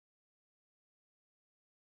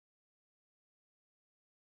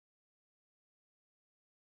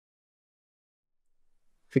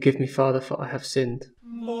Forgive me, Father, for I have sinned.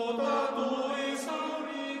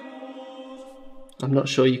 I'm not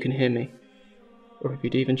sure you can hear me, or if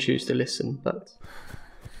you'd even choose to listen, but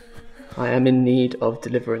I am in need of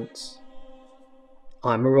deliverance.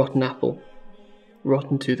 I'm a rotten apple,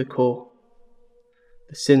 rotten to the core.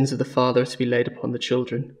 The sins of the father are to be laid upon the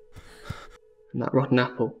children, and that rotten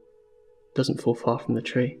apple doesn't fall far from the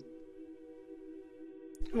tree.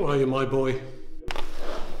 Who are you, my boy?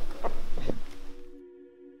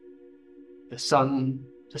 The son,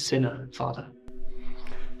 the sinner, Father.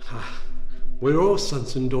 We're all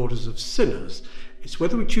sons and daughters of sinners. It's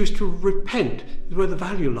whether we choose to repent is where the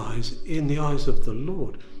value lies in the eyes of the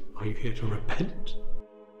Lord. Are you here to repent?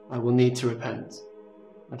 I will need to repent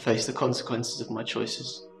and face the consequences of my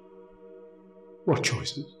choices. What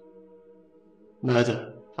choices?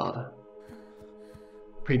 Murder, Father.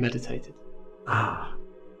 Premeditated.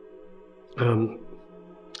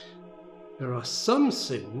 There are some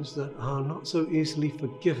sins that are not so easily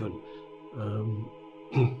forgiven.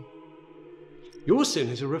 Your sin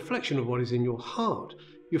is a reflection of what is in your heart.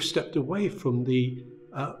 You've stepped away from the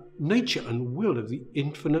nature and will of the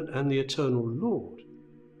infinite and the eternal Lord.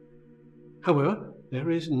 However, there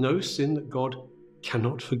is no sin that God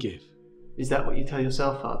cannot forgive. Is that what you tell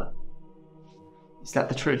yourself, Father? Is that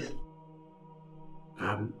the truth?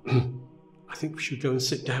 I think we should go and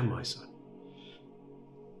sit down, my son.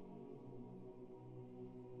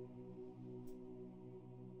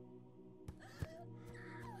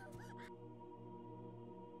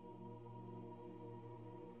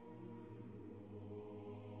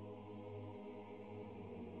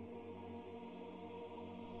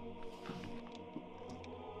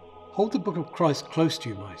 Hold the book of Christ close to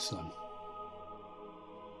you, my son.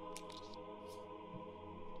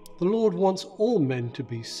 The Lord wants all men to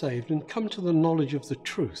be saved and come to the knowledge of the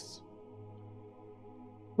truth.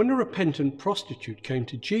 When a repentant prostitute came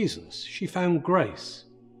to Jesus, she found grace.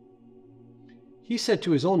 He said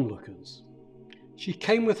to his onlookers, "She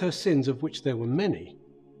came with her sins, of which there were many,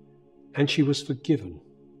 and she was forgiven."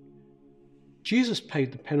 Jesus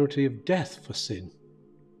paid the penalty of death for sin.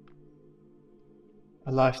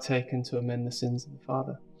 A life taken to amend the sins of the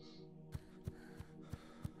father.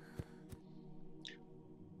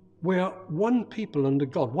 We are one people under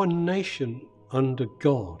God, one nation under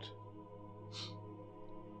God.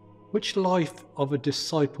 Which life of a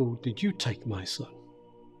disciple did you take, my son?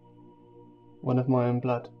 One of my own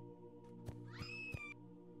blood.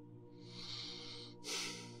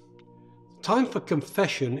 The time for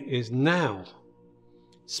confession is now.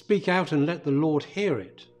 Speak out and let the Lord hear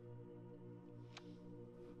it.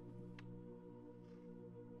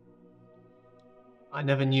 I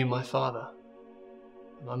never knew my father.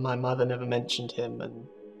 My mother never mentioned him, and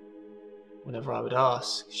whenever I would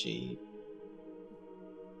ask, she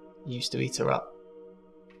used to eat her up.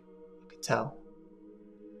 I could tell.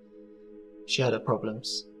 She had her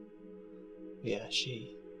problems. Yeah,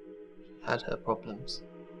 she had her problems.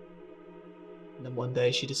 And then one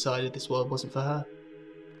day she decided this world wasn't for her.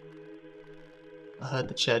 I heard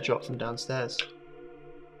the chair drop from downstairs.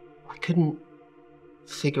 I couldn't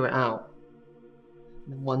figure it out.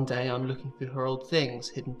 And then one day I'm looking through her old things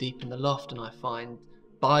hidden deep in the loft, and I find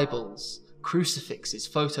Bibles, crucifixes,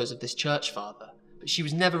 photos of this church father. But she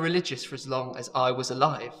was never religious for as long as I was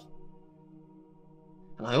alive.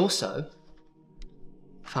 And I also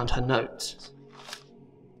found her note.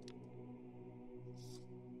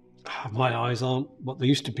 My eyes aren't what they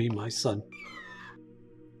used to be, my son.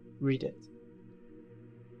 Read it.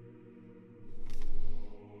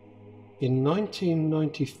 In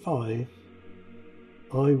 1995,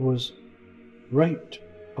 I was raped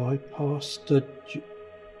by Pastor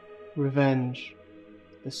Revenge,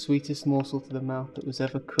 the sweetest morsel to the mouth that was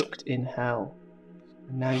ever cooked in hell.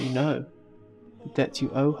 And now you know the debt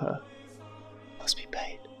you owe her must be paid.